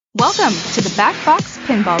Welcome to the Back Box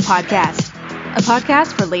Pinball Podcast, a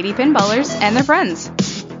podcast for lady pinballers and their friends.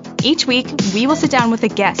 Each week, we will sit down with a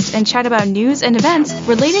guest and chat about news and events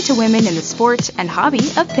related to women in the sport and hobby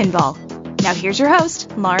of pinball. Now here's your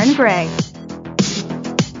host, Lauren Gray.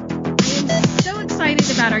 I'm so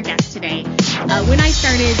excited about our guest today. When I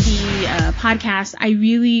started the podcast, I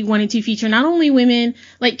really wanted to feature not only women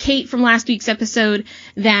like Kate from last week's episode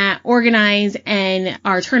that organize and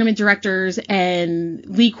are tournament directors and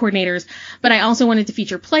league coordinators, but I also wanted to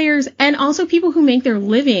feature players and also people who make their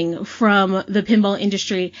living from the pinball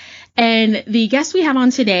industry. And the guest we have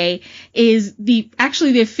on today is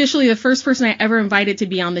officially the first person I ever invited to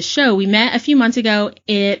be on the show. We met a few months ago at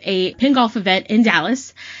a pin golf event in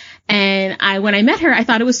Dallas. And when I met her, I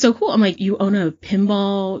thought it was so cool. I'm like, you own a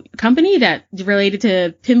pinball company that related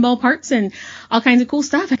to pinball parts and all kinds of cool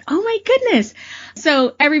stuff. And oh my goodness.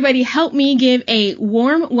 So everybody help me give a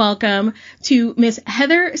warm welcome to Miss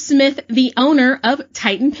Heather Smith, the owner of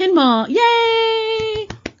Titan Pinball. Yay!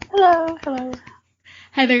 Hello.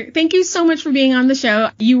 Heather, thank you so much for being on the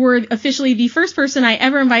show. You were officially the first person I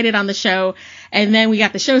ever invited on the show. And then we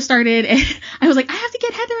got the show started and I was like, I have to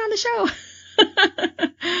get Heather on the show.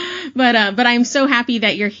 But I'm so happy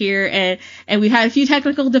that you're here, and we've had a few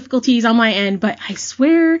technical difficulties on my end, but I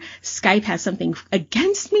swear Skype has something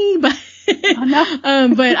against me, but oh,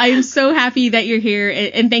 no. But I'm so happy that you're here,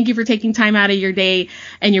 and thank you for taking time out of your day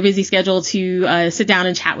and your busy schedule to sit down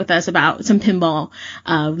and chat with us about some pinball.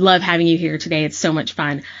 Love having you here today. It's so much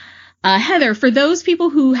fun. Heather, for those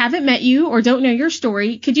people who haven't met you or don't know your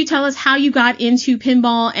story, could you tell us how you got into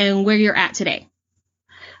pinball and where you're at today?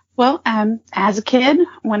 Well, as a kid,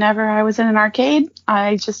 whenever I was in an arcade,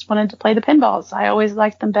 I just wanted to play the pinballs. I always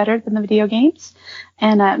liked them better than the video games.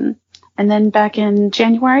 And then back in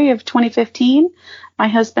January of 2015, my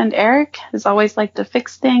husband, Eric, has always liked to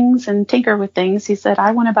fix things and tinker with things. He said,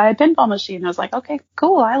 I want to buy a pinball machine. I was like, okay,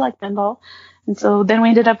 cool. I like pinball. And so then we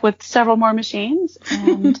ended up with several more machines,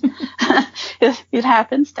 and it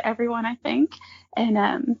happens to everyone, I think.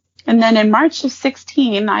 And then in March of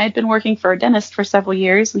 16, I had been working for a dentist for several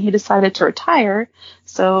years, and he decided to retire.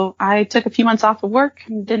 So I took a few months off of work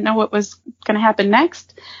and didn't know what was going to happen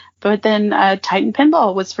next. But then Titan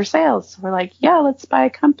Pinball was for sale. So we're like, yeah, let's buy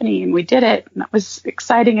a company. And we did it. And that was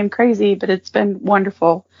exciting and crazy, but it's been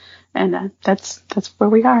wonderful. And that's where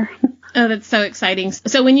we are. Oh, that's so exciting.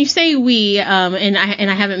 So when you say we, and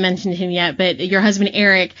I haven't mentioned him yet, but your husband,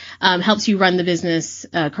 Eric, helps you run the business,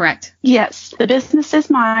 correct? Yes, the business is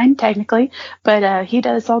mine, technically, but he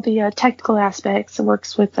does all the technical aspects,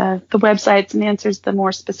 works with the websites and answers the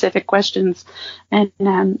more specific questions.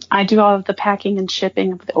 And I do all of the packing and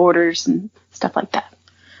shipping of the orders and stuff like that.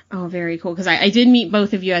 Oh, very cool. Because I did meet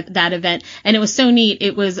both of you at that event, and it was so neat.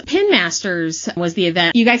 It was Pin Masters was the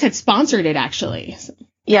event. You guys had sponsored it, actually.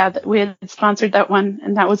 Yeah, we had sponsored that one,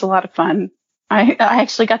 and that was a lot of fun. I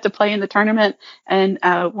actually got to play in the tournament and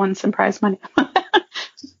won some prize money.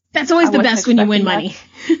 That's always the best when you win money.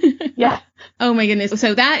 Yeah. Oh my goodness.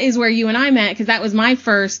 So that is where you and I met, because that was my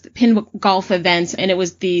first pin golf event, and it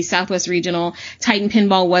was the Southwest Regional. Titan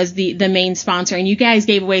Pinball was the main sponsor, and you guys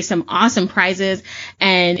gave away some awesome prizes,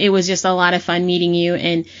 and it was just a lot of fun meeting you.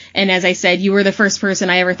 And as I said, you were the first person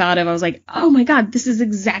I ever thought of. I was like, oh my God, this is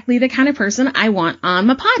exactly the kind of person I want on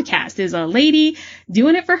my podcast, is a lady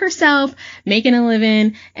doing it for herself, making a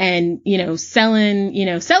living, and, selling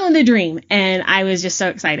the dream. And I was just so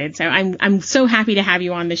excited. So I'm so happy to have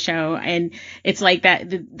you on the show. And it's like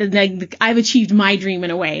that, I've achieved my dream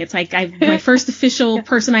in a way. It's like my first official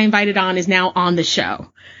person I invited on is now on the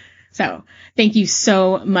show. So thank you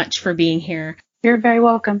so much for being here. You're very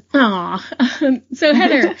welcome. Aw. So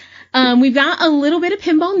Heather, we've got a little bit of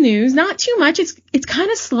pinball news, not too much. It's kind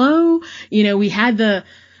of slow. We had the,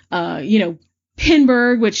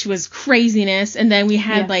 Pinburg, which was craziness, and then we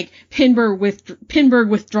had like Pinburg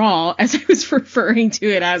withdrawal, as I was referring to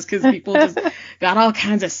it as, because people just got all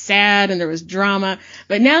kinds of sad and there was drama.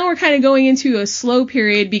 But now we're kind of going into a slow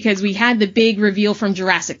period because we had the big reveal from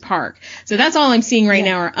Jurassic Park. So that's all I'm seeing right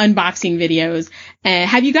now are unboxing videos.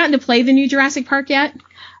 Have you gotten to play the new Jurassic Park yet?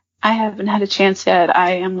 I haven't had a chance yet.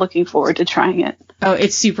 I am looking forward to trying it. Oh,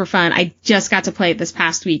 it's super fun. I just got to play it this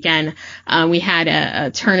past weekend. We had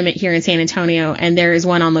a tournament here in San Antonio, and there is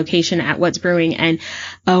one on location at What's Brewing, and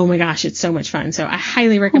oh my gosh, it's so much fun. So I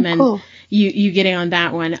highly recommend you getting on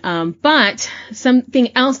that one. But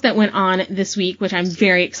something else that went on this week, which I'm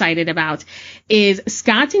very excited about, is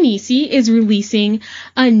Scott Danesi is releasing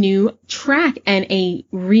a new track and a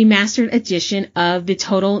remastered edition of the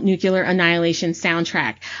Total Nuclear Annihilation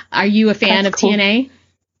soundtrack. Are you a fan of TNA?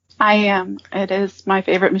 I am. It is my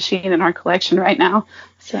favorite machine in our collection right now.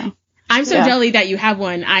 So I'm so jelly that you have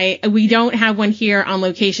one. We don't have one here on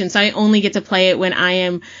location, so I only get to play it when I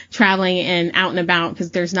am traveling and out and about,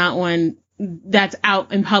 because there's not one that's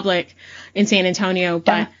out in public in San Antonio.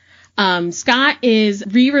 But Scott is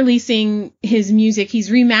re-releasing his music. He's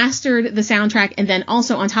remastered the soundtrack, and then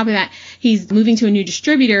also on top of that, he's moving to a new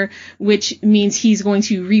distributor, which means he's going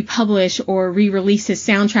to republish or re-release his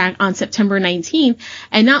soundtrack on September 19th.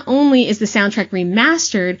 And not only is the soundtrack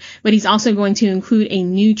remastered, but he's also going to include a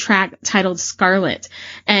new track titled Scarlet.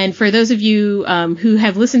 And for those of you who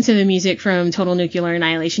have listened to the music from Total Nuclear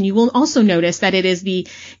Annihilation, you will also notice that it is the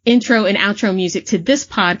intro and outro music to this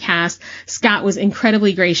podcast. Scott was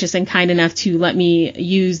incredibly gracious and kind enough to let me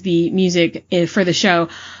use the music for the show.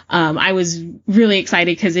 I was really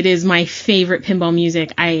excited because it is my favorite pinball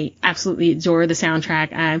music. I absolutely adore the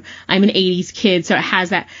soundtrack. I'm an 80s kid, so it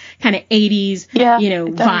has that kind of 80s,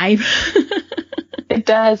 vibe. It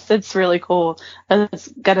does. It's really cool. It's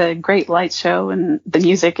got a great light show, and the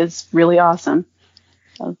music is really awesome.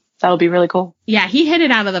 So that'll be really cool. Yeah, he hit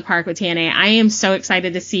it out of the park with TNA. I am so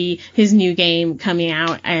excited to see his new game coming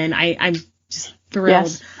out, and I'm just thrilled.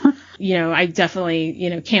 Yes. I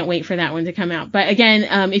definitely, can't wait for that one to come out. But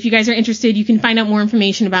again, if you guys are interested, you can find out more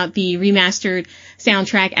information about the remastered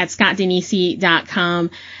soundtrack at scottdenisi.com.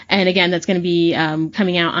 And again, that's going to be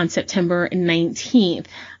coming out on September 19th.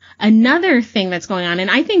 Another thing that's going on,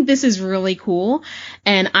 and I think this is really cool,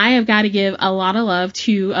 and I have got to give a lot of love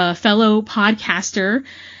to a fellow podcaster,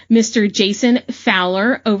 Mr. Jason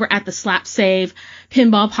Fowler over at the Slap Save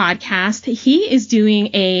Pinball Podcast. He is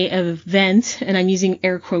doing a event, and I'm using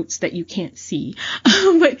air quotes that you can't see,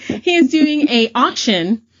 but he is doing a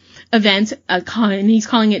auction event, and he's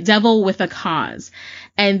calling it Devil with a Cause.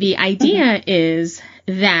 And the idea is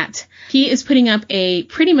that he is putting up a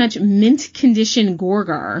pretty much mint condition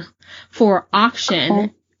Gorgar for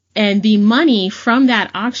auction, and the money from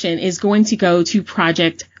that auction is going to go to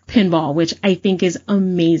Project Pinball, which I think is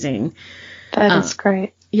amazing. That is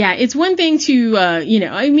great. Yeah, it's one thing to,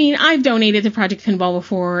 I've donated to Project Pinball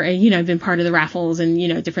before, and, I've been part of the raffles and,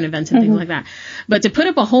 different events and things like that. But to put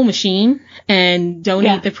up a whole machine and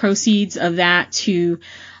donate the proceeds of that to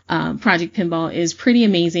Project Pinball is pretty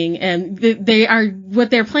amazing. And what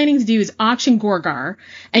they're planning to do is auction Gorgar,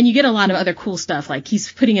 and you get a lot of other cool stuff. Like,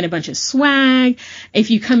 he's putting in a bunch of swag. If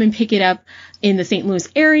you come and pick it up in the St. Louis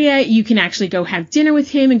area, you can actually go have dinner with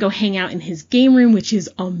him and go hang out in his game room, which is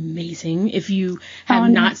amazing. If you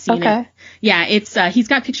have not seen it. Yeah, it's, he's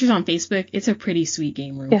got pictures on Facebook. It's a pretty sweet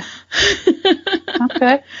game room. Yeah.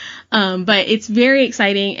 Okay. But it's very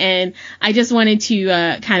exciting, and I just wanted to,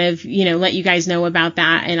 let you guys know about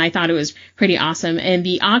that. And I thought it was pretty awesome. And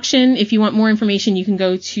the auction, if you want more information, you can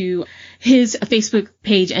go to his Facebook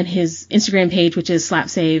page and his Instagram page, which is Slap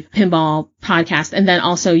Save Pinball Podcast. And then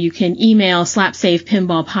also you can email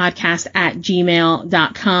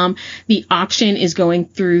slapsavepinballpodcast@gmail.com. The auction is going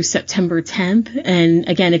through September 10th. And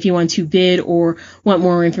again, if you want to bid or want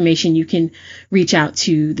more information, you can reach out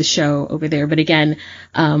to the show over there. But again,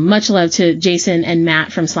 much love to Jason and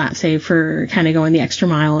Matt from Slap Save for kind of going the extra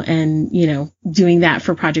mile and, doing that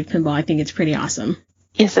for Project Pinball. I think it's pretty awesome.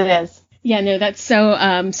 Yes, it is. Yeah, no, that's so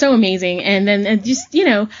amazing. And then just,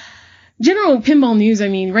 general pinball news. I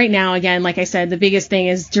mean, right now, again, like I said, the biggest thing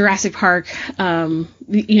is Jurassic Park.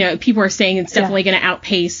 People are saying it's definitely going to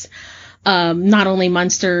outpace, not only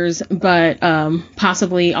Munsters, but,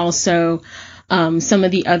 possibly also, some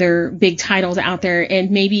of the other big titles out there.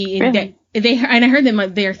 And maybe and I heard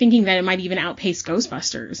that they're thinking that it might even outpace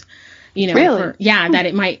Ghostbusters. Really? That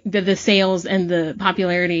it might, the sales and the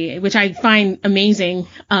popularity, which I find amazing.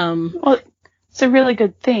 Well, it's a really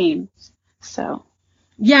good theme. So.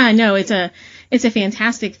 Yeah, no, it's a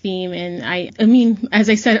fantastic theme. And I mean, as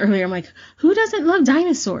I said earlier, I'm like, who doesn't love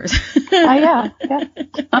dinosaurs? Yeah.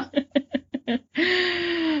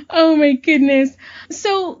 Oh my goodness.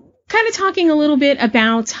 So kind of talking a little bit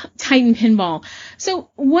about Titan Pinball.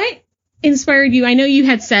 So what inspired you? I know you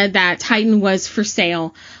had said that Titan was for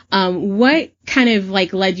sale. What kind of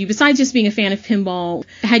led you, besides just being a fan of pinball?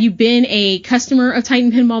 Had you been a customer of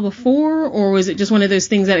Titan Pinball before, or was it just one of those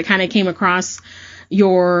things that it kind of came across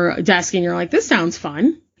your desk and you're like, this sounds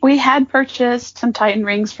fun? We had purchased some Titan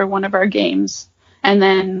rings for one of our games, and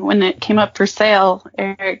then when it came up for sale,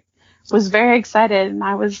 Eric was very excited, and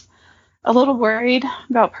I was a little worried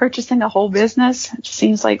about purchasing a whole business. It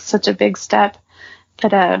seems like such a big step,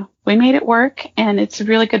 but we made it work, and it's a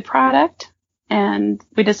really good product. And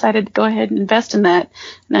we decided to go ahead and invest in that.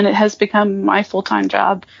 And then it has become my full-time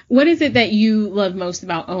job. What is it that you love most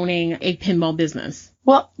about owning a pinball business?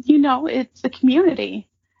 Well, it's the community.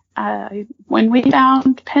 When we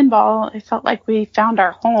found pinball, it felt like we found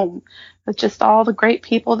our home with just all the great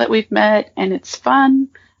people that we've met, and it's fun.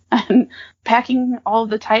 And packing all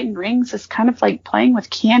the Titan rings is kind of like playing with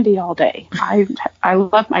candy all day. I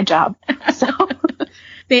love my job. So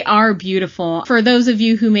they are beautiful. For those of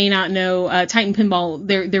you who may not know, Titan Pinball,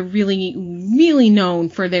 they're really, really known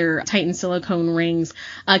for their Titan silicone rings.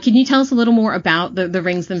 Can you tell us a little more about the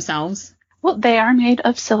rings themselves? Well, they are made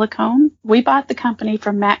of silicone. We bought the company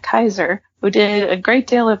from Matt Kaiser, who did a great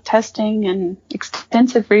deal of testing and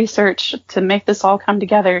extensive research to make this all come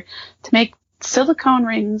together to make silicone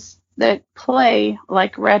rings that play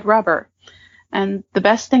like red rubber. And the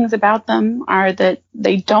best things about them are that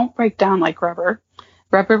they don't break down like rubber.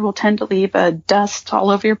 Rubber will tend to leave a dust all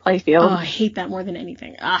over your playfield. Oh, I hate that more than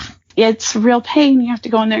anything. It's a real pain. You have to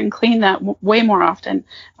go in there and clean that way more often.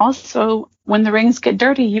 Also, when the rings get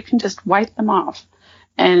dirty, you can just wipe them off,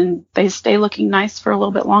 and they stay looking nice for a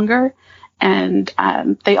little bit longer. And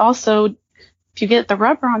they also, if you get the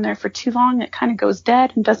rubber on there for too long, it kind of goes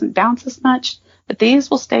dead and doesn't bounce as much. But these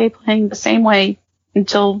will stay playing the same way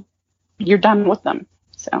until you're done with them.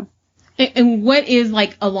 So. And what is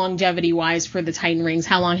like a longevity wise for the Titan rings?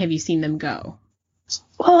 How long have you seen them go?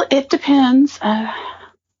 Well, it depends.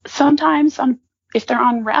 Sometimes if they're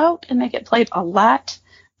on route and they get played a lot,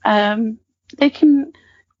 they can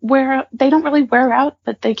they don't really wear out,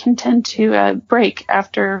 but they can tend to break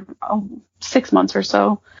after 6 months or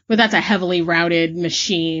so. But that's a heavily routed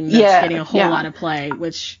machine that's getting a whole lot of play,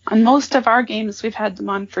 which on most of our games, we've had them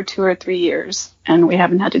on for 2 or 3 years, and we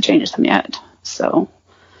haven't had to change them yet. So,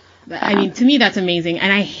 I mean, to me, that's amazing.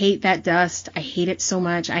 And I hate that dust. I hate it so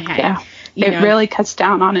much. It really cuts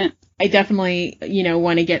down on it. I definitely,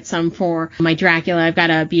 want to get some for my Dracula. I've got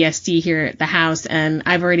a BSD here at the house, and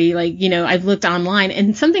I've already I've looked online,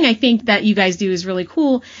 and something I think that you guys do is really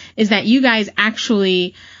cool is that you guys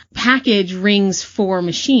actually package rings for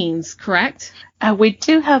machines, correct? We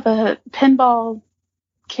do have a pinball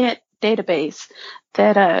kit database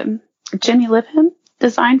that Jimmy Lipham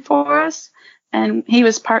designed for us, and he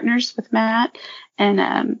was partners with Matt,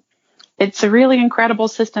 and it's a really incredible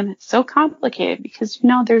system. It's so complicated because,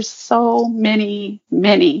 there's so many,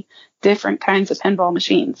 many different kinds of pinball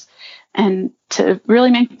machines. And to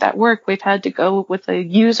really make that work, we've had to go with a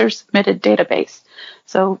user-submitted database.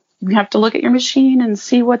 So you have to look at your machine and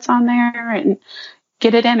see what's on there and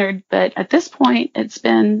get it entered. But at this point, it's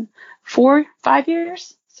been 4-5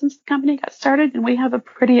 years since the company got started, and we have a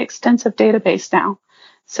pretty extensive database now.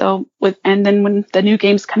 So and then when the new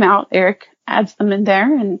games come out, Eric adds them in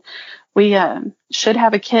there, and we should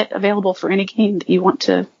have a kit available for any game that you want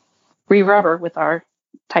to re-rubber with our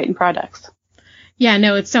Titan products. Yeah,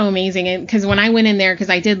 no, it's so amazing. And because when I went in there, because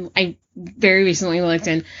I very recently looked,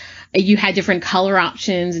 and you had different color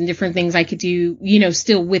options and different things I could do,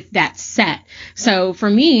 still with that set. So for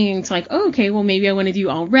me, it's like, oh, okay, well, maybe I want to do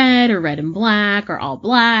all red or red and black or all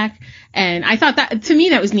black. And I thought that, to me,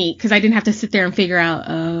 that was neat because I didn't have to sit there and figure out,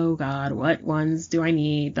 oh, God, what ones do I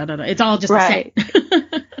need? Da, da, da. It's all just right. A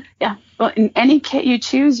set. Yeah. Well, in any kit you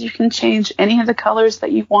choose, you can change any of the colors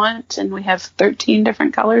that you want. And we have 13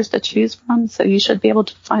 different colors to choose from. So you should be able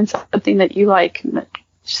to find something that you like and that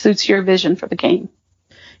suits your vision for the game.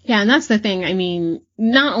 Yeah, and that's the thing. I mean,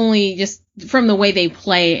 not only just from the way they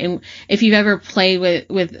play, and if you've ever played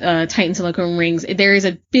with Titan silicone rings, there is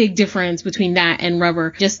a big difference between that and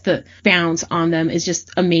rubber. Just the bounce on them is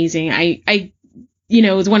just amazing. I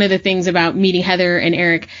it was one of the things about meeting Heather and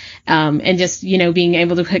Eric, and just, being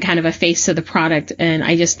able to put kind of a face to the product. And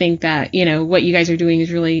I just think that, what you guys are doing is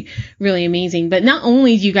really, really amazing. But not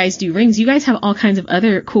only do you guys do rings, you guys have all kinds of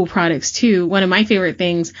other cool products too. One of my favorite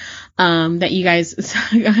things, that you guys,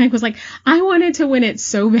 I was like, I wanted to win it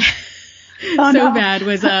so bad. Bad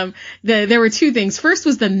was, there were two things. First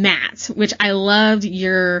was the mat, which I loved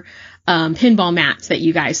your, pinball mats that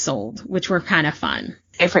you guys sold, which were kind of fun.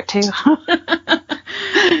 Favorite too.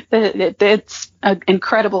 It's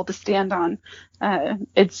incredible to stand on.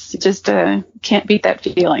 It's just can't beat that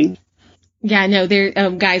feeling. Yeah, no,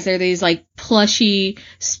 they're guys, they're these like plushy,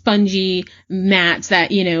 spongy mats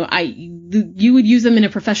that you would use them in a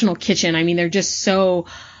professional kitchen. I mean, they're just so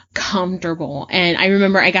comfortable. And I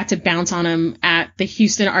remember I got to bounce on them at the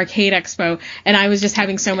Houston Arcade Expo, and I was just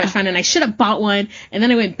having so much fun, and I should have bought one, and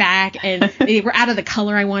then I went back and they were out of the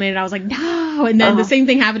color I wanted, and I was like, no. And then the same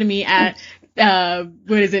thing happened to me at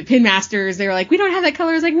Pin Masters. They were like, we don't have that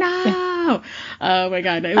color. I was like, no. no. Oh my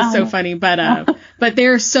God. It was so funny. But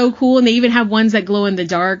they're so cool. And they even have ones that glow in the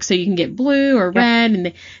dark. So you can get blue or red,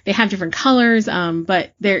 and they have different colors.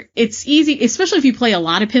 But it's easy, especially if you play a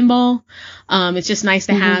lot of pinball. It's just nice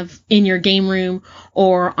to have in your game room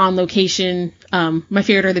or on location. My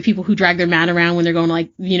favorite are the people who drag their mat around when they're going to,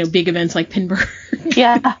 like, big events like Pinburg.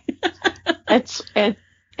 Yeah.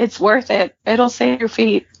 It's worth it. It'll save your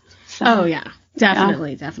feet. So, oh yeah,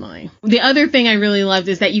 definitely. The other thing I really loved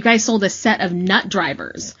is that you guys sold a set of nut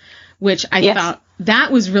drivers, which I thought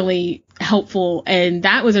that was really helpful. And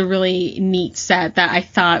that was a really neat set that I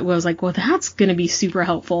thought was like, well, that's going to be super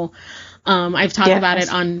helpful. I've talked about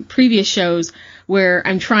it on previous shows where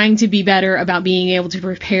I'm trying to be better about being able to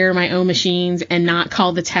repair my own machines and not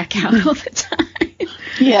call the tech out all the time.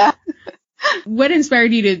 Yeah. What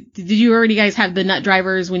inspired you did you already guys have the nut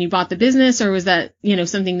drivers when you bought the business, or was that,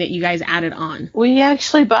 something that you guys added on? We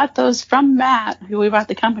actually bought those from Matt, who we bought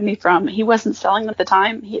the company from. He wasn't selling them at the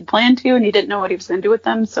time. He had planned to, and he didn't know what he was going to do with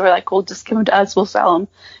them. So we're like, well, just give them to us. We'll sell them.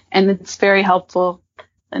 And it's very helpful.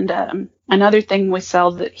 And another thing we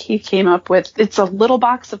sell that he came up with, it's a little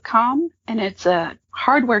box of COM, and it's a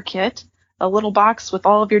hardware kit, a little box with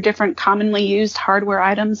all of your different commonly used hardware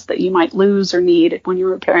items that you might lose or need when you're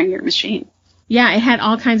repairing your machine. Yeah, it had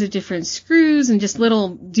all kinds of different screws and just little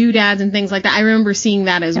doodads and things like that. I remember seeing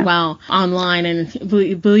that as well online, and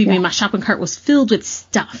believe me, my shopping cart was filled with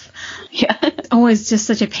stuff. Yeah. It's always just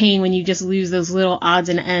such a pain when you just lose those little odds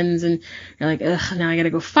and ends, and you're like, ugh, now I gotta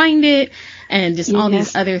go find it, and just all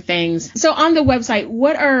these other things. So on the website,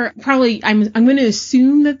 what are probably, I'm going to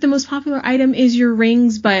assume that the most popular item is your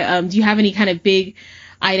rings, but do you have any kind of big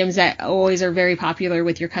items that always are very popular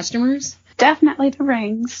with your customers? Definitely the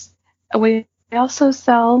rings. We also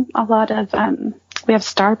sell a lot of, we have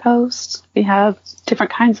star posts, we have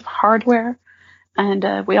different kinds of hardware,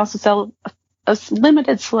 and we also sell a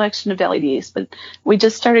limited selection of LEDs, but we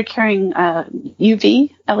just started carrying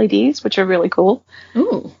UV LEDs, which are really cool.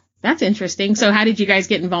 Ooh, that's interesting. So how did you guys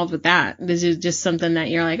get involved with that? Is it just something that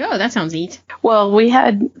you're like, oh, that sounds neat? Well, we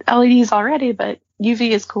had LEDs already, but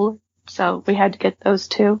UV is cooler, so we had to get those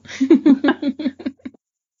too.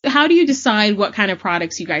 How do you decide what kind of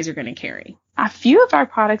products you guys are going to carry? A few of our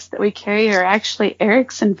products that we carry are actually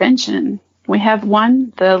Eric's invention. We have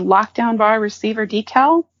one, the lockdown bar receiver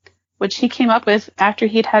decal, which he came up with after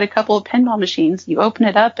he'd had a couple of pinball machines. You open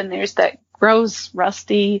it up and there's that gross,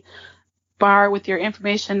 rusty bar with your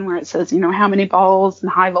information where it says, how many balls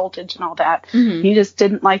and high voltage and all that. Mm-hmm. He just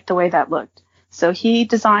didn't like the way that looked. So he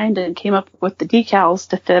designed and came up with the decals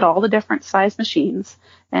to fit all the different size machines,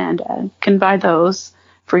 and can buy those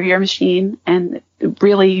for your machine, and it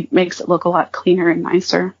really makes it look a lot cleaner and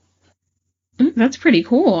nicer. That's pretty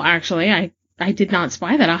cool, actually. I did not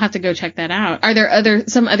spy that. I'll have to go check that out. Are there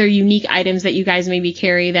some other unique items that you guys maybe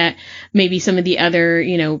carry that maybe some of the other,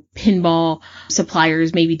 pinball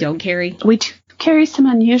suppliers maybe don't carry? We carry some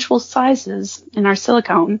unusual sizes in our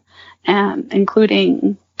silicone,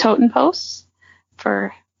 including totem posts.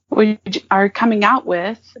 We are coming out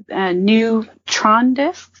with new Tron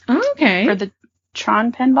discs. Okay. For the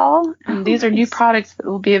Tron pinball, and these are new products that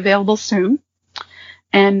will be available soon.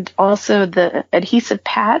 And also the adhesive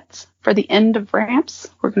pads for the end of ramps.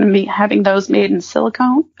 We're going to be having those made in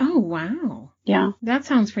silicone. Oh, wow. Yeah. That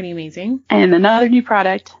sounds pretty amazing. And another new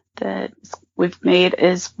product that we've made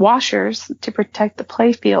is washers to protect the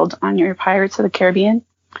play field on your Pirates of the Caribbean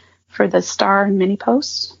for the star and mini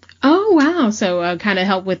posts. Oh, wow. So kind of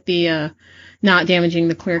help with the not damaging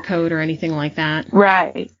the clear coat or anything like that.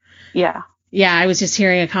 Right. Yeah. Yeah, I was just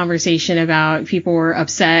hearing a conversation about people were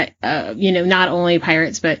upset, not only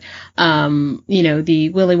Pirates, but,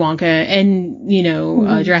 the Willy Wonka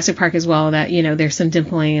and, Jurassic Park as well, that, there's some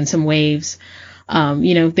dimpling and some waves.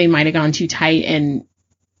 They might have gone too tight, and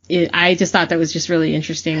I just thought that was just really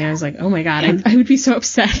interesting. I was like, oh my God, I would be so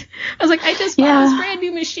upset. I was like, I just bought this brand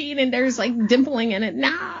new machine and there's like dimpling in it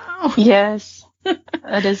now. Yes.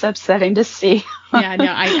 That is upsetting to see. Yeah,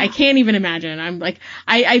 no, I can't even imagine. I'm like,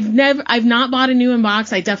 I've not bought a new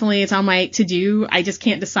inbox. It's on my to do. I just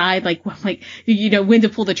can't decide when to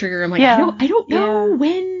pull the trigger. I'm like, I don't know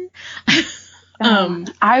when.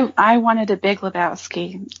 I wanted a Big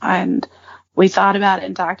Lebowski, and we thought about it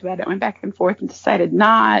and talked about it, went back and forth, and decided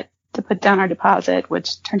not to put down our deposit,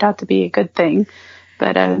 which turned out to be a good thing.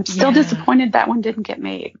 But I'm still disappointed that one didn't get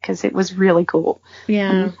made because it was really cool.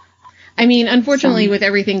 Yeah. I mean, unfortunately, with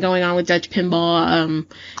everything going on with Dutch pinball,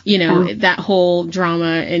 that whole drama,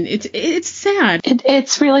 and it's sad.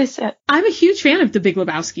 It's really sad. I'm a huge fan of The Big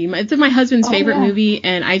Lebowski. It's my husband's favorite movie,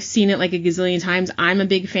 and I've seen it like a gazillion times. I'm a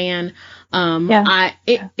big fan.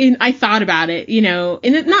 I thought about it,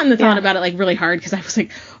 and not in the thought about it like really hard, because I was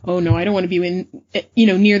like, oh no, I don't want to be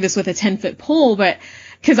near this with a 10-foot pole, but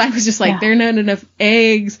because I was just like, there are not enough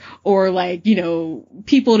eggs or like,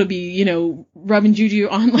 people to be, rubbing juju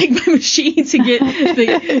on like my machine to get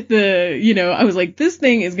I was like, this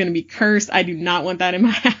thing is going to be cursed. I do not want that in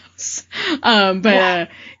my house.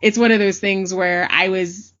 It's one of those things where I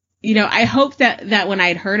was, I hope that when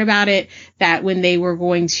I'd heard about it, that when they were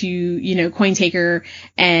going to, Cointaker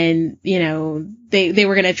and, they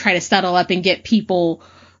were going to try to settle up and get people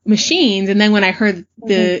machines. And then when I heard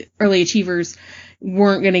the early achievers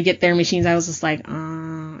weren't going to get their machines, I was just like,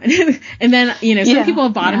 and then, some people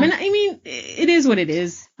have bought them. And I mean, it is what it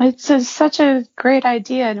is. It's such a great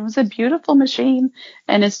idea. And it was a beautiful machine.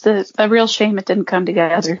 And it's a real shame it didn't come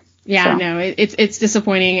together. Yeah, no, it's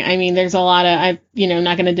disappointing. I mean, there's a lot of, I'm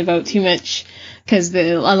not going to devote too much because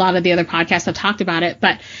a lot of the other podcasts have talked about it,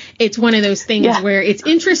 but it's one of those things where it's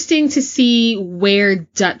interesting to see where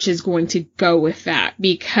Dutch is going to go with that,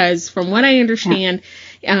 because from what I understand,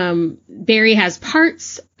 Barry has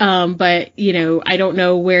parts, but I don't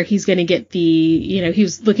know where he's going to get the, he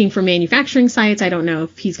was looking for manufacturing sites. I don't know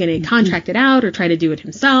if he's going to contract it out or try to do it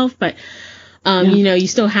himself, but, you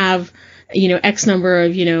still have, X number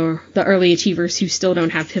of, the early achievers who still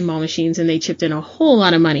don't have pinball machines, and they chipped in a whole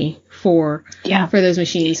lot of money for those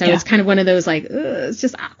machines. So it's kind of one of those like, it's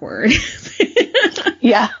just awkward.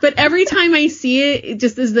 But every time I see it,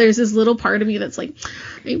 there's this little part of me that's like,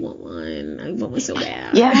 I want one. I want one so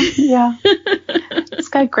bad. It's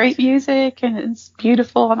got great music and it's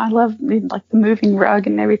beautiful, and I love like the moving rug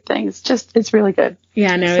and everything. It's really good.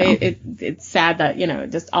 Yeah, no, so. It's sad that,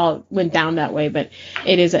 it just all went down that way, but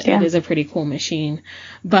it is a pretty cool machine.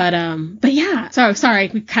 But yeah, so sorry,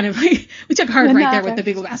 we kind of, we took hard right there with the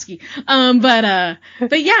Big Lebowski.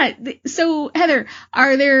 But yeah, so Heather,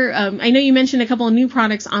 are there, I know you mentioned a couple of new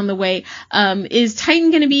products on the way. Is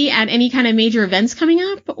Titan going to be at any kind of major events coming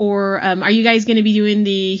up, or, are you guys going to be doing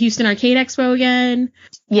the Houston Arcade Expo again?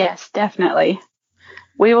 Yes, definitely.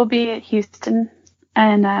 We will be at Houston,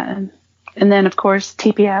 and then of course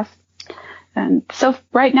TPF. And so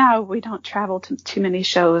right now we don't travel to too many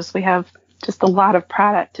shows. We have just a lot of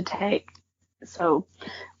product to take. So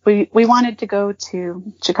we wanted to go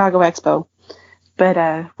to Chicago Expo,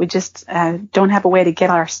 but we just don't have a way to get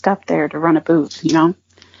our stuff there to run a booth,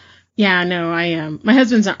 Yeah, no, my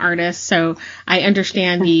husband's an artist, so I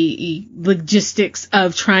understand the logistics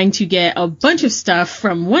of trying to get a bunch of stuff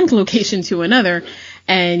from one location to another.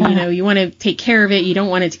 And, you want to take care of it. You don't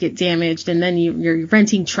want it to get damaged. And then you're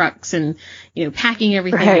renting trucks and, packing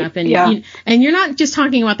everything up. And, and you're not just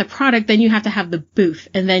talking about the product. Then you have to have the booth.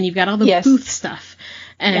 And then you've got all the booth stuff.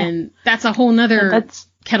 And that's a whole nother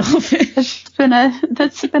kettle of fish.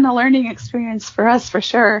 That's been a learning experience for us, for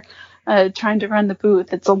sure. Trying to run the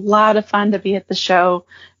booth. It's a lot of fun to be at the show,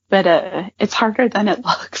 but it's harder than it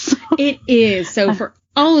looks. It is. So for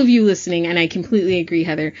all of you listening, and I completely agree,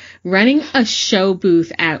 Heather, running a show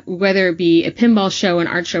booth at, whether it be a pinball show, an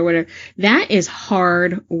art show, whatever, that is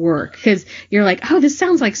hard work, because you're like, oh, this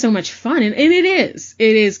sounds like so much fun. And it is.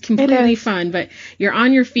 It is completely fun, but you're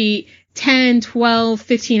on your feet 10, 12,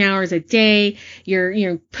 15 hours a day.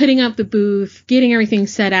 You're putting up the booth, getting everything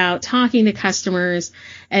set out, talking to customers,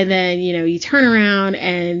 and then, you turn around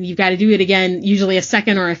and you've got to do it again, usually a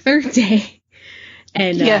second or a third day.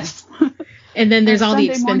 And, and then there's all Sunday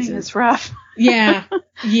the expenses. Morning is rough. Yeah.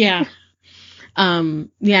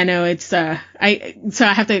 No, it's, so I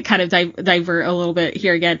have to kind of divert a little bit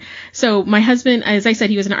here again. So my husband, as I said,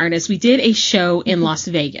 he was an artist. We did a show in Las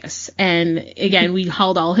Vegas, and again, we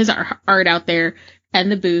hauled all his art out there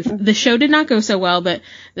and the booth. The show did not go so well, but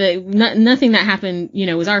nothing that happened,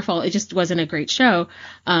 was our fault. It just wasn't a great show,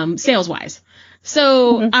 sales wise.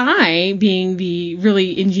 So I, being the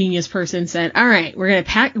really ingenious person, said, all right, we're going to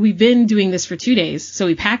pack. We've been doing this for 2 days. So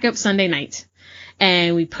we pack up Sunday night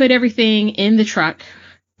and we put everything in the truck.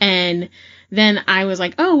 And then I was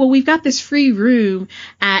like, oh, well, we've got this free room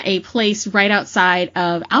at a place right outside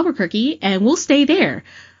of Albuquerque, and we'll stay there.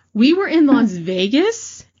 We were in Las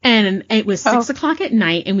Vegas, and it was 6 o'clock at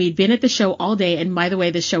night, and we'd been at the show all day. And by the way,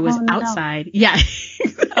 the show was outside. Yeah.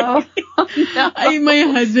 My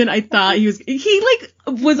husband, I thought he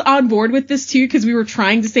was on board with this too, because we were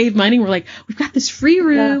trying to save money. We're like, we've got this free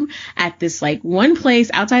room at this one place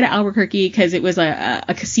outside of Albuquerque, because it was a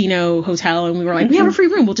casino hotel, and we were like, we have a free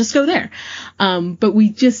room, we'll just go there. But we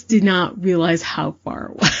just did not realize how far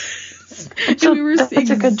it was. So that's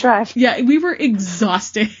a good drive. Yeah, we were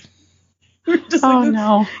exhausted. We were just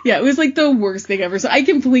no. Yeah, it was like the worst thing ever. So I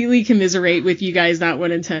completely commiserate with you guys not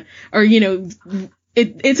wanting to, or,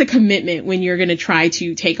 it's a commitment when you're going to try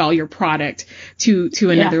to take all your product to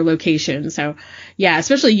another location. So yeah,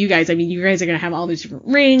 especially you guys. I mean, you guys are going to have all these different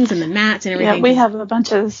rings and the mats and everything. Yeah, we have a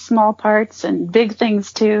bunch of small parts and big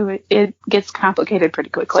things too. It gets complicated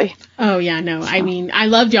pretty quickly. Oh yeah, no. So. I mean, I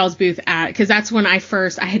loved y'all's booth because that's when I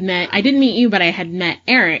didn't meet you, but I had met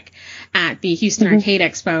Eric at the Houston Arcade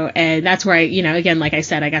Expo, and that's where I, again, like I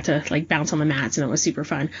said, I got to like bounce on the mats, and it was super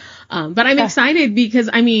fun. But I'm excited because,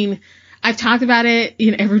 I mean, I've talked about it.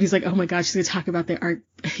 Everybody's like, oh my gosh, she's going to talk about the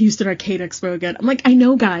Houston Arcade Expo again. I'm like, I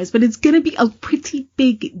know, guys, but it's going to be a pretty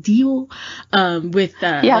big deal with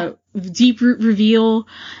the Deep Root reveal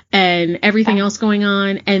and everything else going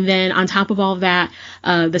on. And then on top of all of that,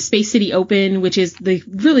 the Space City Open, which is the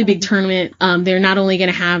really big tournament. They're not only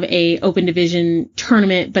going to have a open division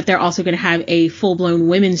tournament, but they're also going to have a full blown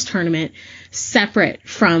women's tournament separate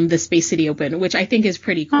from the Space City Open, which I think is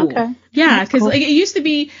pretty cool. Okay. Yeah. Cause like it used to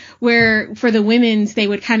be where for the women's, they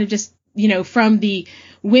would kind of just, from the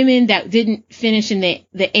women that didn't finish in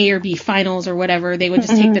the A or B finals or whatever, they would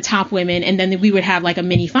just take the top women and then we would have like a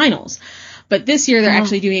mini finals. But this year they're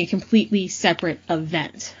actually doing a completely separate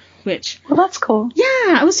event, which. Well, that's cool.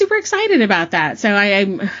 Yeah. I was super excited about that. So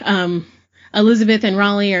I'm Elizabeth and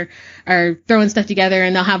Raleigh are throwing stuff together,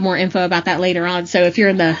 and they'll have more info about that later on. So if you're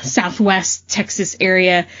in the Southwest Texas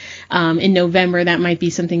area in November, that might be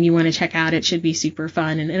something you want to check out. It should be super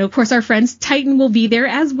fun. And of course, our friends Titan will be there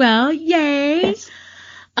as well. Yay! Yes.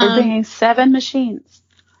 We're bringing 7 machines.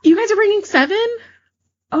 You guys are bringing 7?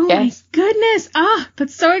 Oh my goodness.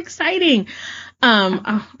 That's so exciting.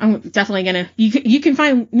 I'm definitely gonna, you can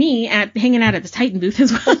find me hanging out at the Titan booth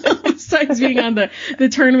as well, besides being on the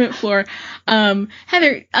tournament floor.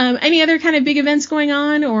 Heather, any other kind of big events going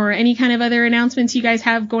on or any kind of other announcements you guys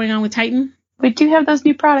have going on with Titan? We do have those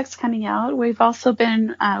new products coming out. We've also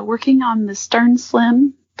been working on the Stern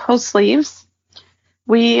Slim post sleeves.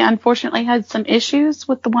 We unfortunately had some issues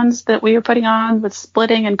with the ones that we were putting on with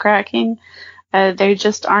splitting and cracking. They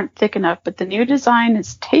just aren't thick enough, but the new design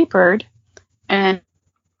is tapered and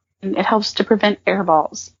it helps to prevent air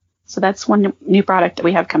balls. So that's one new product that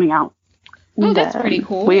we have coming out. Oh, that's pretty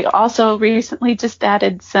cool. We also recently just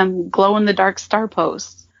added some glow-in-the-dark star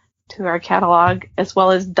posts to our catalog, as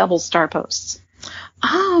well as double star posts.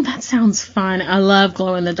 Oh, that sounds fun. I love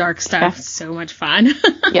glow-in-the-dark stuff. Yeah. It's so much fun.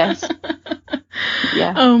 Yes.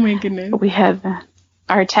 Yeah. Oh, my goodness. We have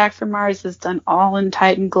our Attack from Mars is done all in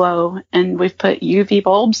Titan Glow, and we've put UV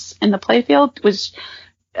bulbs in the playfield, which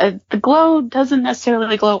the glow doesn't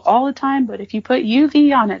necessarily glow all the time, but if you put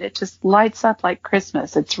UV on it, it just lights up like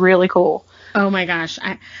Christmas. It's really cool. Oh my gosh.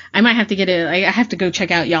 I might have to I have to go check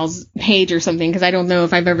out y'all's page or something, because I don't know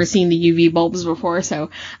if I've ever seen the UV bulbs before, so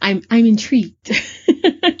I'm intrigued.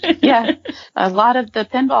 Yeah. A lot of the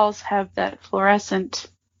pinballs have that fluorescent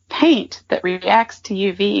paint that reacts to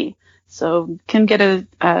UV, so can get a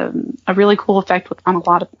really cool effect on a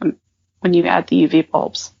lot of them when you add the UV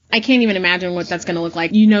bulbs. I can't even imagine what that's going to look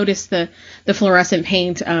like. You notice the fluorescent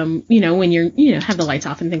paint, when you're, have the lights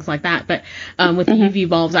off and things like that. But, with the UV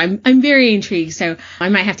bulbs, I'm very intrigued. So I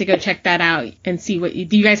might have to go check that out and see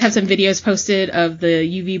do you guys have some videos posted of the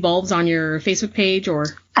UV bulbs on your Facebook page or?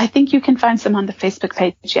 I think you can find some on the Facebook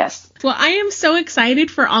page, yes. Well, I am so excited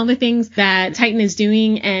for all the things that Titan is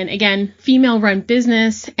doing. And again, female-run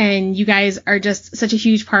business, and you guys are just such a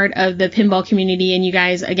huge part of the pinball community. And you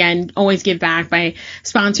guys, again, always give back by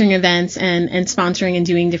sponsoring events and sponsoring and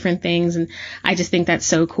doing different things. And I just think that's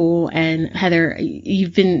so cool. And Heather,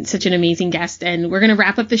 you've been such an amazing guest. And we're going to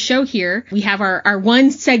wrap up the show here. We have our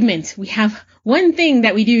one segment. We have one thing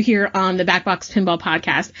that we do here on the Backbox Pinball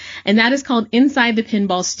Podcast, and that is called Inside the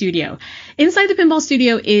Pinball Studio. Inside the Pinball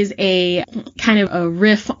Studio is a kind of a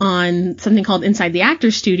riff on something called Inside the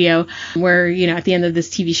Actors Studio, where, at the end of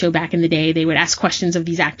this TV show back in the day, they would ask questions of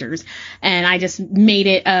these actors, and I just made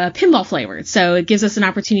it pinball flavored. So it gives us an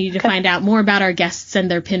opportunity to find out more about our guests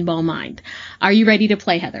and their pinball mind. Are you ready to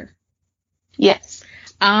play, Heather? Yes.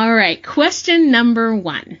 All right. Question number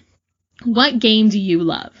 1. What game do you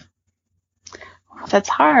love? That's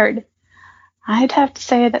hard. I'd have to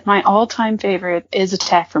say that my all-time favorite is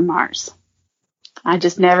Attack from Mars. I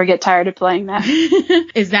just never get tired of playing that.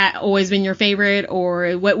 Is that always been your favorite,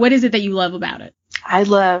 or what is it that you love about it? I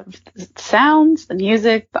love the sounds, the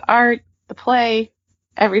music, the art, the play,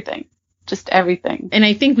 everything. just everything. And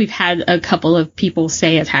I think we've had a couple of people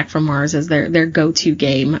say Attack from Mars as their go-to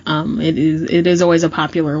game. It is always a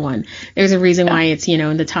popular one. There's a reason why it's,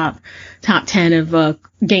 in the top 10 of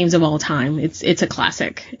games of all time. It's a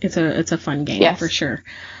classic. It's a fun game for sure.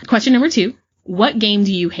 Question number 2. What game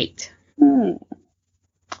do you hate?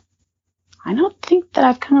 I don't think that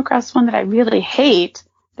I've come across one that I really hate.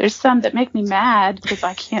 There's some that make me mad because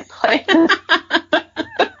I can't play them.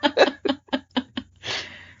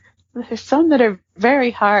 There's some that are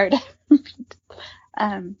very hard. Gosh,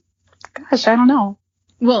 I don't know.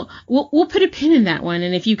 Well, we'll put a pin in that one,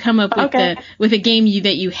 and if you come up with a game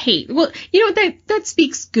that you hate, well, that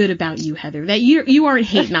speaks good about you, Heather. That you aren't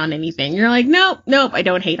hating on anything. You're like, nope, I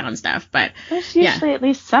don't hate on stuff. But there's usually at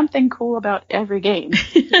least something cool about every game.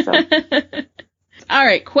 So. All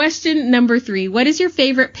right, question number 3. What is your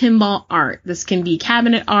favorite pinball art? This can be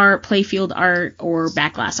cabinet art, playfield art, or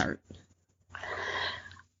backglass art.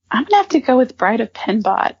 I'm gonna have to go with Bride of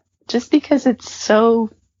Pinbot, just because it's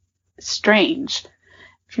so strange.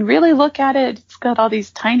 If you really look at it, it's got all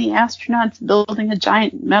these tiny astronauts building a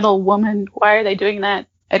giant metal woman. Why are they doing that?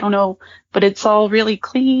 I don't know. But it's all really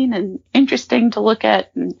clean and interesting to look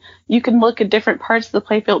at. And you can look at different parts of the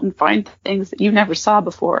playfield and find things that you never saw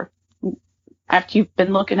before after you've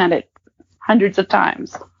been looking at it hundreds of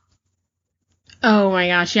times. Oh my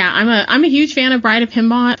gosh, yeah. I'm a huge fan of Bride of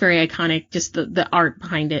Pinball. Very iconic, just the art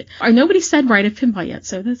behind it. Nobody said Bride of Pinball yet,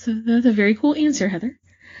 so that's a very cool answer, Heather.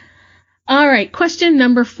 All right, question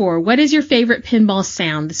number 4. What is your favorite pinball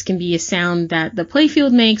sound? This can be a sound that the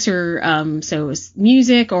playfield makes, or so it's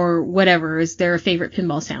music or whatever. Is there a favorite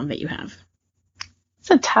pinball sound that you have?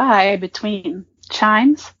 It's a tie between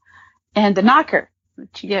chimes and the knocker,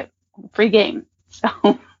 which you get free game. So.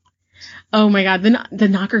 Oh my God, the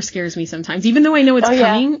knocker scares me sometimes, even though I know it's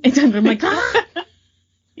coming. Yeah. I'm like, ah.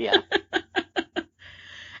 Yeah.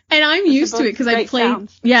 And I'm used to it because I play.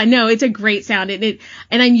 Sounds. Yeah, no, it's a great sound. And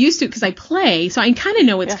I'm used to it because I play, so I kind of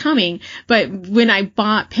know it's coming. But when I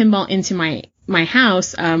bought pinball into my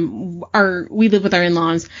house, we live with our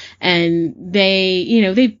in-laws, and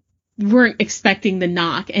they weren't expecting the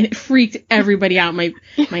knock, and it freaked everybody out. My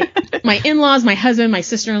in-laws, my husband, my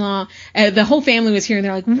sister-in-law, the whole family was here, and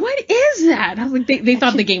they're like, "What is that?" I was like, they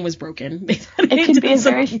thought the game was broken. It can be a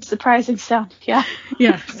very surprising sound. Yeah.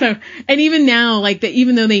 Yeah. So, and even now,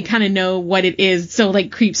 even though they kind of know what it is, so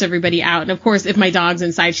creeps everybody out. And of course, if my dog's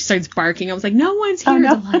inside, she starts barking. I was like, "No one's here,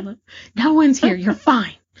 Delilah. No one's here. You're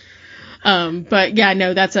fine." But yeah,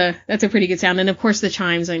 no, that's a pretty good sound. And of course, the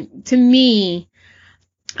chimes. To me,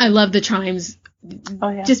 I love the chimes,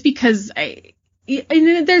 just because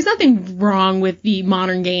there's nothing wrong with the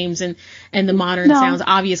modern games and the modern sounds,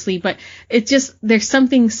 obviously, but there's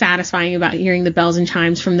something satisfying about hearing the bells and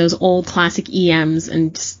chimes from those old classic EMs,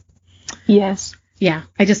 and just, yes. Yeah,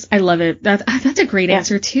 I love it. That's a great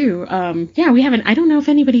answer too. I don't know if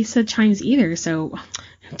anybody said chimes either, so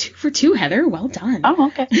 2 for 2, Heather. Well done. Oh,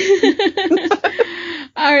 okay.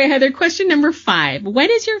 All right, Heather, question number 5. What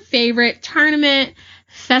is your favorite tournament,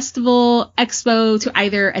 festival, expo to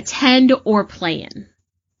either attend or play in?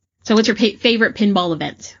 So what's your favorite pinball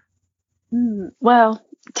event? Well,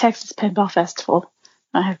 Texas Pinball Festival,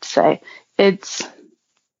 I have to say.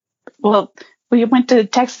 We went to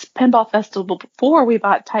Texas Pinball Festival before we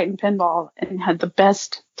bought Titan Pinball and had the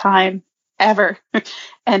best time ever.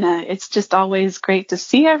 And it's just always great to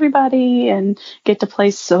see everybody and get to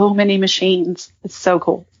play so many machines. It's so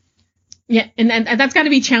cool. Yeah, and that's got to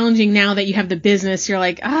be challenging now that you have the business. You're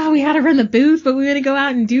like, we got to run the booth, but we got to go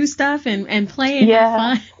out and do stuff and play and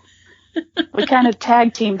have fun. We kind of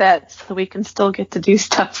tag team that so we can still get to do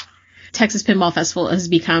stuff. Texas Pinball Festival has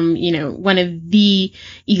become, one of the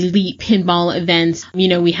elite pinball events.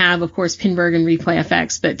 We have, of course, Pinburg and Replay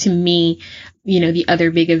FX, but to me, the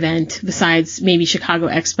other big event besides maybe Chicago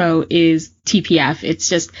Expo is TPF.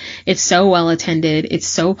 It's so well attended. It's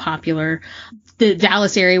so popular. The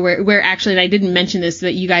Dallas area where actually, and I didn't mention this,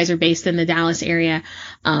 that you guys are based in the Dallas area.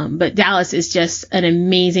 But Dallas is just an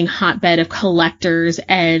amazing hotbed of collectors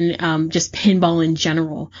and, just pinball in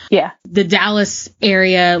general. Yeah. The Dallas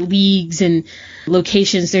area leagues and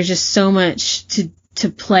locations, there's just so much to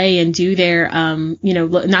play and do there.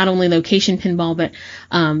 Not only location pinball, but,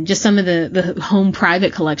 just some of the home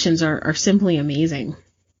private collections are simply amazing.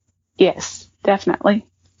 Yes, definitely.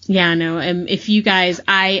 Yeah, no. If you guys,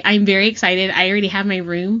 I'm very excited. I already have my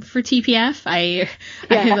room for TPF.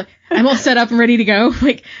 I'm all set up and ready to go.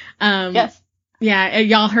 Yes. Yeah,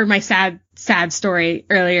 y'all heard my sad sad story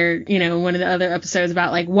earlier, in one of the other episodes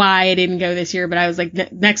about like why I didn't go this year, but I was like,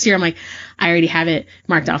 next year, I'm like, I already have it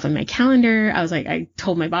marked off on my calendar. I was like, I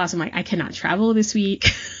told my boss, I'm like, I cannot travel this week.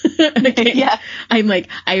 Yeah. I'm like,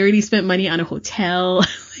 I already spent money on a hotel.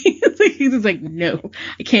 He's just like, no,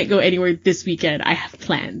 I can't go anywhere this weekend. I have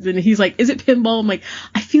plans. And he's like, is it pinball? I'm like,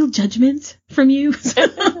 I feel judgment from you.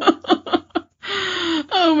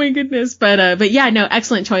 Oh my goodness. But yeah, no,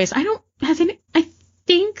 excellent choice. I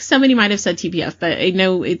think somebody might have said TPF, but I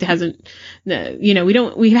know it hasn't,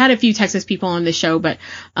 we've had a few Texas people on the show, but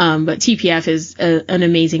TPF is an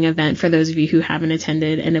amazing event for those of you who haven't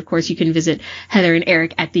attended. And of course you can visit Heather and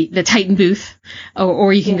Eric at the Titan booth,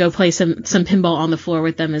 or you can go play some pinball on the floor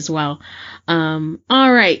with them as well. All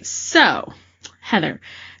right. So Heather,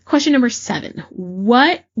 question number 7.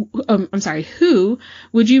 Who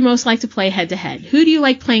would you most like to play head to head? Who do you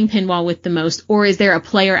like playing pinball with the most? Or is there a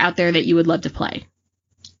player out there that you would love to play?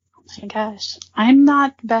 Oh my gosh, I'm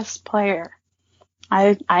not the best player.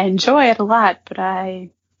 I enjoy it a lot, but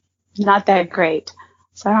I'm not that great.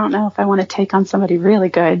 So I don't know if I want to take on somebody really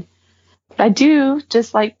good. But I do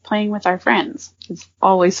just like playing with our friends. It's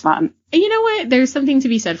always fun. And you know what? There's something to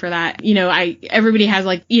be said for that. Everybody has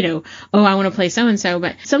like, I want to play so and so,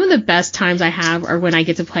 but some of the best times I have are when I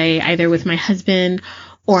get to play either with my husband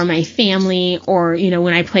or my family, or,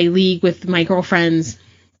 when I play League with my girlfriends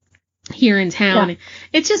here in town. Yeah.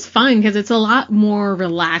 It's just fun because it's a lot more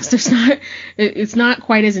relaxed. It's not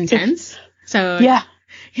quite as intense. So yeah,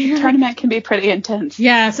 tournament can be pretty intense.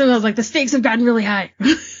 Yeah. So I was like, the stakes have gotten really high.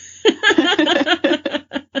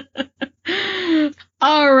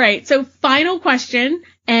 All right. So final question.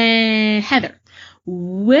 Heather,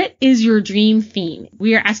 what is your dream theme?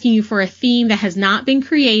 We are asking you for a theme that has not been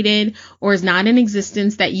created or is not in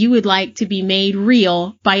existence that you would like to be made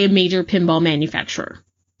real by a major pinball manufacturer.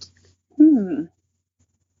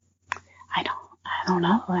 I don't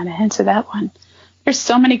know how to answer that one. There's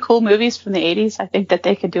so many cool movies from the 80s I think that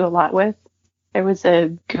they could do a lot with. There was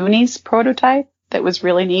a Goonies prototype that was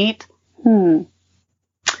really neat.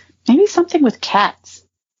 Maybe something with cats.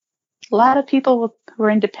 A lot of people who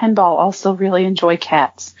are into pinball also really enjoy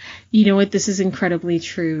cats. You know what? This is incredibly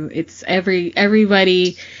true. It's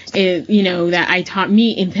everybody, that I taught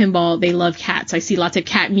me in pinball, they love cats. I see lots of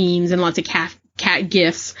cat memes and lots of cat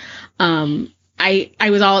gifs. I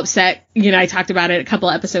was all upset. I talked about it a couple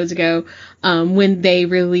episodes ago, when they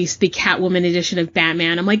released the Catwoman edition of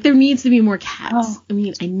Batman. I'm like, there needs to be more cats. Oh. I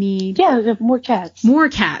mean, I need more cats. More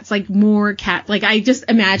cats. Like I just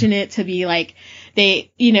imagine it to be like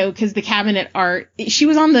they, because the cabinet art, she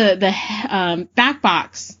was on the back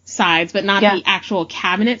box sides, but not the actual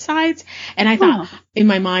cabinet sides. And I thought in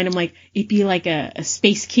my mind, I'm like, it'd be like a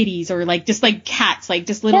Space Kitties or like just like cats, like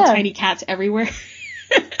just little tiny cats everywhere.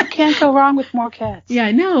 Can't go wrong with more cats.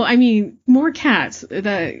 Yeah, no, I mean, more cats.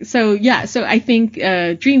 So I think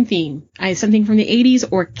dream theme, something from the 80s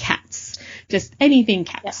or cats. Just anything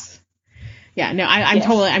cats. Yeah, no, I'm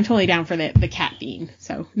totally down for the cat theme.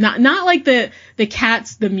 So not like the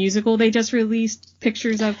Cats, the musical they just released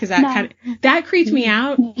pictures of, because that creeped me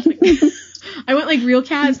out. I want like real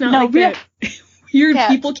cats, not like the weird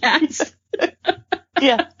cats. People cats.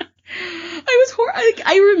 Yeah.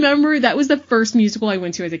 I remember that was the first musical I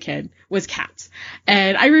went to as a kid was Cats.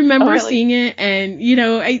 And I remember seeing it, and,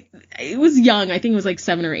 I was young. I think it was like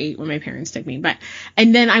 7 or 8 when my parents took me.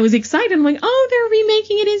 And then I was excited. I'm like, oh, they're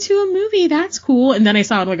remaking it into a movie. That's cool. And then I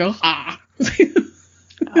saw it, I'm like,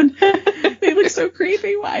 they look so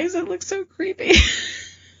creepy. Why does it look so creepy?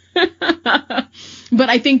 But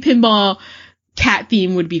I think pinball cat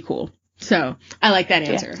theme would be cool. So I like that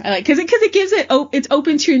answer. I like, cause it gives it's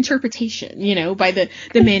open to interpretation, by the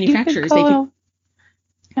manufacturers. Could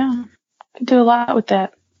do a lot with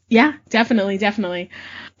that. Yeah, definitely.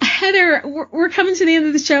 Heather, we're coming to the end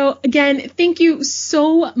of the show. Again, thank you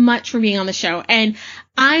so much for being on the show. And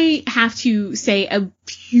I have to say a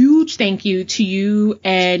huge thank you to you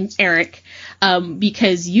and Eric,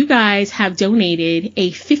 because you guys have donated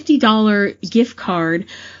a $50 gift card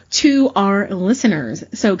to our listeners.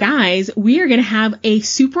 So guys, we are going to have a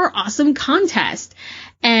super awesome contest.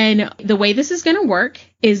 And the way this is going to work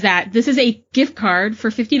is that this is a gift card for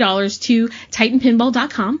 $50 to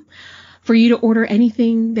TitanPinball.com for you to order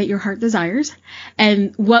anything that your heart desires.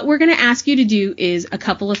 And what we're going to ask you to do is a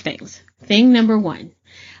couple of things. Thing number 1,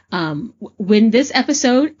 When this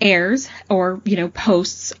episode airs or,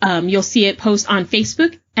 posts, you'll see it post on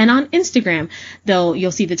Facebook and on Instagram.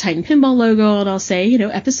 You'll see the Titan Pinball logo, and I'll say,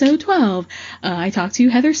 episode 12. I talked to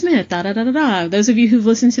Heather Smith, Those of you who've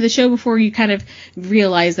listened to the show before, you kind of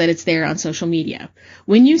realize that it's there on social media.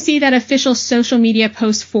 When you see that official social media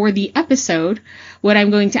post for the episode, what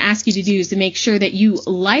I'm going to ask you to do is to make sure that you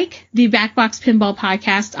like the Backbox Pinball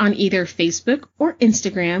podcast on either Facebook or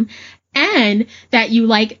Instagram, and that you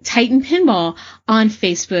like Titan Pinball on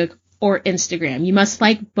Facebook or Instagram. You must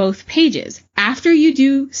like both pages. After you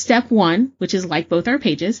do step 1, which is like both our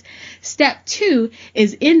pages, step 2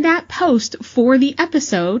 is in that post for the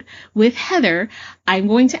episode with Heather, I'm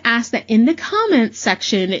going to ask that in the comments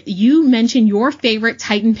section, you mention your favorite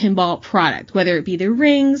Titan Pinball product, whether it be the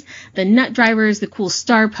rings, the nut drivers, the cool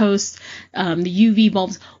star posts, the UV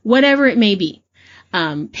bulbs, whatever it may be.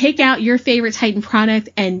 Pick out your favorite Titan product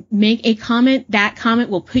and make a comment. That comment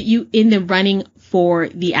will put you in the running for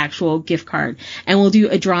the actual gift card. And we'll do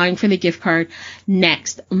a drawing for the gift card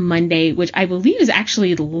next Monday, which I believe is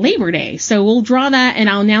actually Labor Day. So we'll draw that and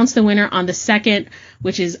I'll announce the winner on the 2nd,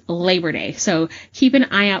 which is Labor Day. So keep an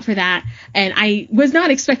eye out for that. And I was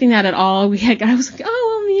not expecting that at all. I was like, oh,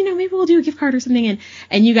 well, maybe we'll do a gift card or something.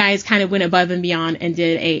 And you guys kind of went above and beyond and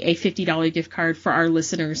did a $50 gift card for our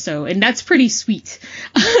listeners. And that's pretty sweet.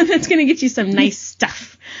 That's going to get you some nice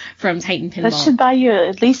stuff from Titan Pinball. That should buy you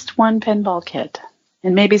at least one pinball kit.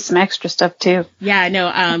 And maybe some extra stuff too. Yeah, no,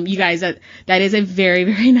 you guys, that is a very,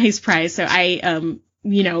 very nice prize. So I,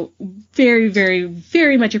 very, very,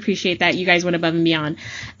 very much appreciate that. You guys went above and beyond,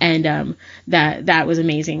 and that was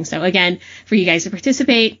amazing. So again, for you guys to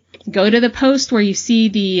participate, go to the post where you see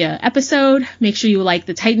the episode. Make sure you like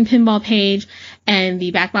the Titan Pinball page and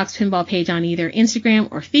the Backbox Pinball page on either Instagram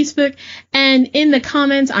or Facebook. And in the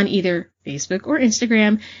comments on either Facebook or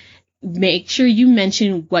Instagram, make sure you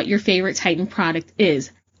mention what your favorite Titan product is.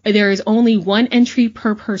 There is only one entry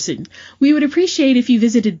per person. We would appreciate if you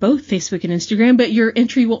visited both Facebook and Instagram, but your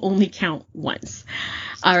entry will only count once.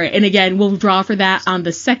 All right. And again, we'll draw for that on the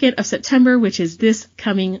 2nd of September, which is this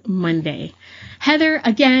coming Monday. Heather,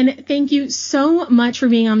 again, thank you so much for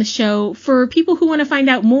being on the show. For people who want to find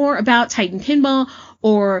out more about Titan Pinball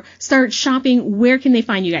or start shopping, where can they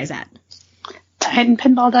find you guys at?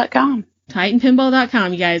 TitanPinball.com.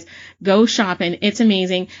 TitanPinball.com, you guys. Go shopping. It's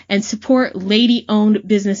amazing. And support lady-owned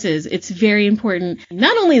businesses. It's very important.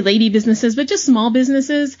 Not only lady businesses, but just small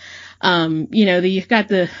businesses. You've got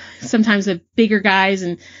sometimes the bigger guys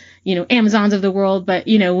and, Amazons of the world. But,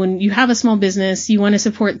 when you have a small business, you want to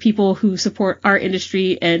support people who support our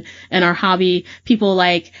industry and our hobby. People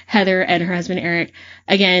like Heather and her husband, Eric.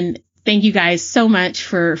 Again, thank you guys so much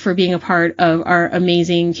for being a part of our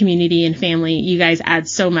amazing community and family. You guys add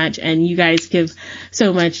so much, and you guys give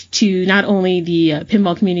so much to not only the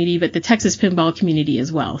pinball community, but the Texas pinball community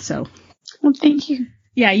as well. So, well, thank you.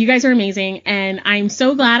 Yeah, you guys are amazing, and I'm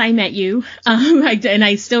so glad I met you.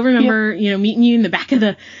 I still remember, meeting you in the back of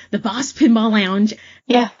the Boss Pinball Lounge.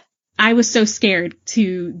 Yeah. I was so scared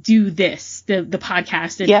to do this, the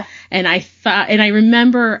podcast. Yeah. And I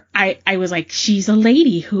remember I was like, she's a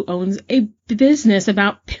lady who owns a business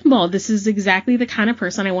about pinball. This is exactly the kind of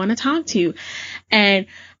person I want to talk to. And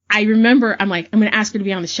I remember I'm like, I'm going to ask her to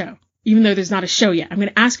be on the show, even though there's not a show yet. I'm going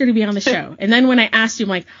to ask her to be on the show. And then when I asked you, I'm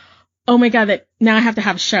like, oh my God, now I have to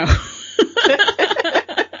have a show.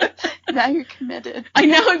 Now you're committed.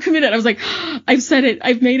 I'm committed. I was like, I've said it.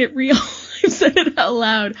 I've made it real. I've said it out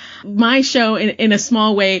loud. My show in a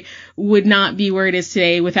small way would not be where it is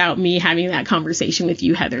today without me having that conversation with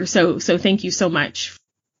you, Heather. So thank you so much.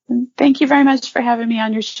 Thank you very much for having me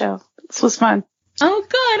on your show. This was fun. Oh,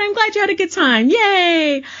 good. I'm glad you had a good time.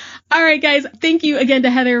 Yay. All right, guys. Thank you again to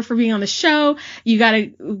Heather for being on the show. You got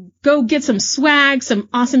to go get some swag, some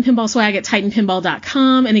awesome pinball swag at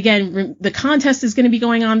TitanPinball.com. And again, the contest is going to be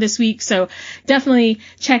going on this week. So definitely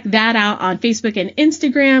check that out on Facebook and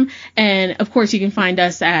Instagram. And of course, you can find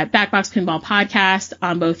us at Backbox Pinball Podcast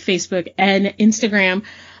on both Facebook and Instagram.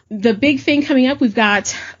 The big thing coming up, we've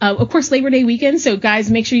got, of course, Labor Day weekend. So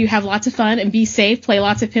guys, make sure you have lots of fun and be safe. Play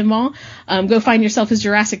lots of pinball. Go find yourself a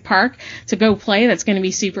Jurassic Park to go play. That's going to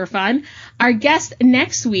be super fun. Our guest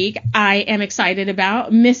next week, I am excited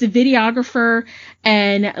about, Miss Videographer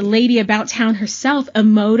and lady about town herself,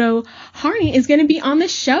 Emoto Harney, is going to be on the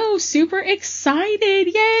show. Super excited.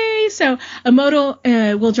 Yay. So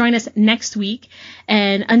Emoto will join us next week.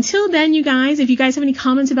 And until then, you guys, if you guys have any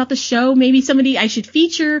comments about the show, maybe somebody I should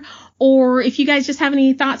feature, or if you guys just have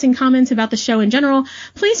any thoughts and comments about the show in general,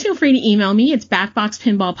 please feel free to email me. It's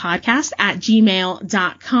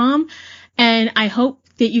backboxpinballpodcast@gmail.com. And I hope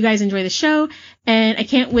that you guys enjoy the show, and I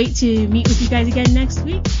can't wait to meet with you guys again next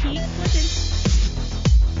week. Keep flipping.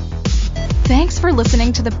 Thanks for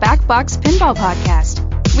listening to the Backbox Pinball Podcast.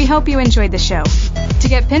 We hope you enjoyed the show. To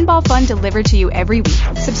get pinball fun delivered to you every week,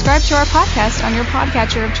 subscribe to our podcast on your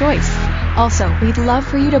podcatcher of choice. Also, we'd love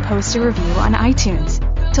for you to post a review on iTunes.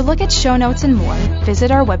 To look at show notes and more, visit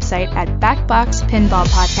our website at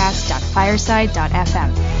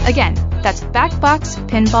backboxpinballpodcast.fireside.fm. Again, that's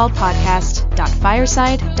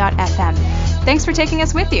backboxpinballpodcast.fireside.fm. Thanks for taking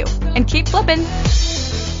us with you, and keep flippin'!